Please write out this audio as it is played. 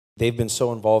they've been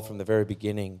so involved from the very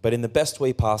beginning, but in the best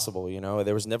way possible. You know,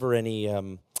 there was never any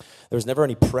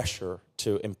pressure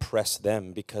to impress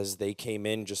them, because they came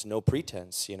in just no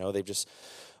pretense. You know, they've just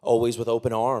always with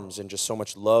open arms and just so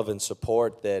much love and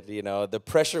support that, you know, the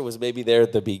pressure was maybe there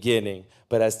at the beginning,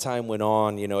 but as time went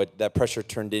on, you know, that pressure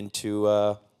turned into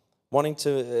wanting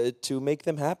to make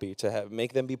them happy,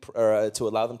 make them be, to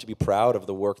allow them to be proud of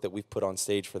the work that we've put on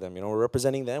stage for them. You know, we're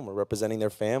representing them, we're representing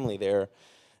their family,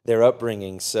 their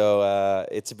upbringing. So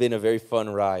it's been a very fun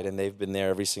ride, and they've been there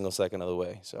every single second of the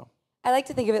way. So I like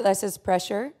to think of it less as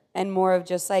pressure and more of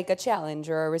just like a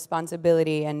challenge or a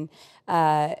responsibility. And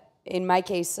in my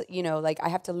case, you know, like I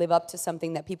have to live up to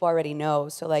something that people already know.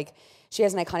 So like she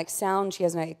has an iconic sound, she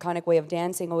has an iconic way of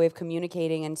dancing, a way of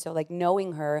communicating. And so like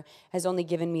knowing her has only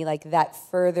given me like that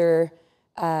further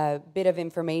bit of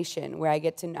information where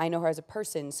I know her as a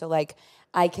person. So like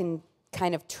I can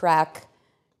kind of track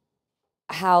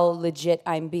how legit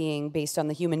I'm being based on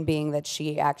the human being that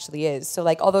she actually is. So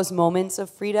like all those moments of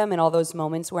freedom and all those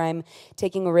moments where I'm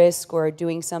taking a risk or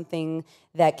doing something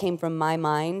that came from my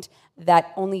mind,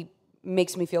 that only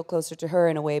makes me feel closer to her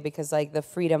in a way, because like the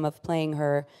freedom of playing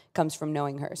her comes from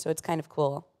knowing her. So it's kind of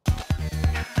cool.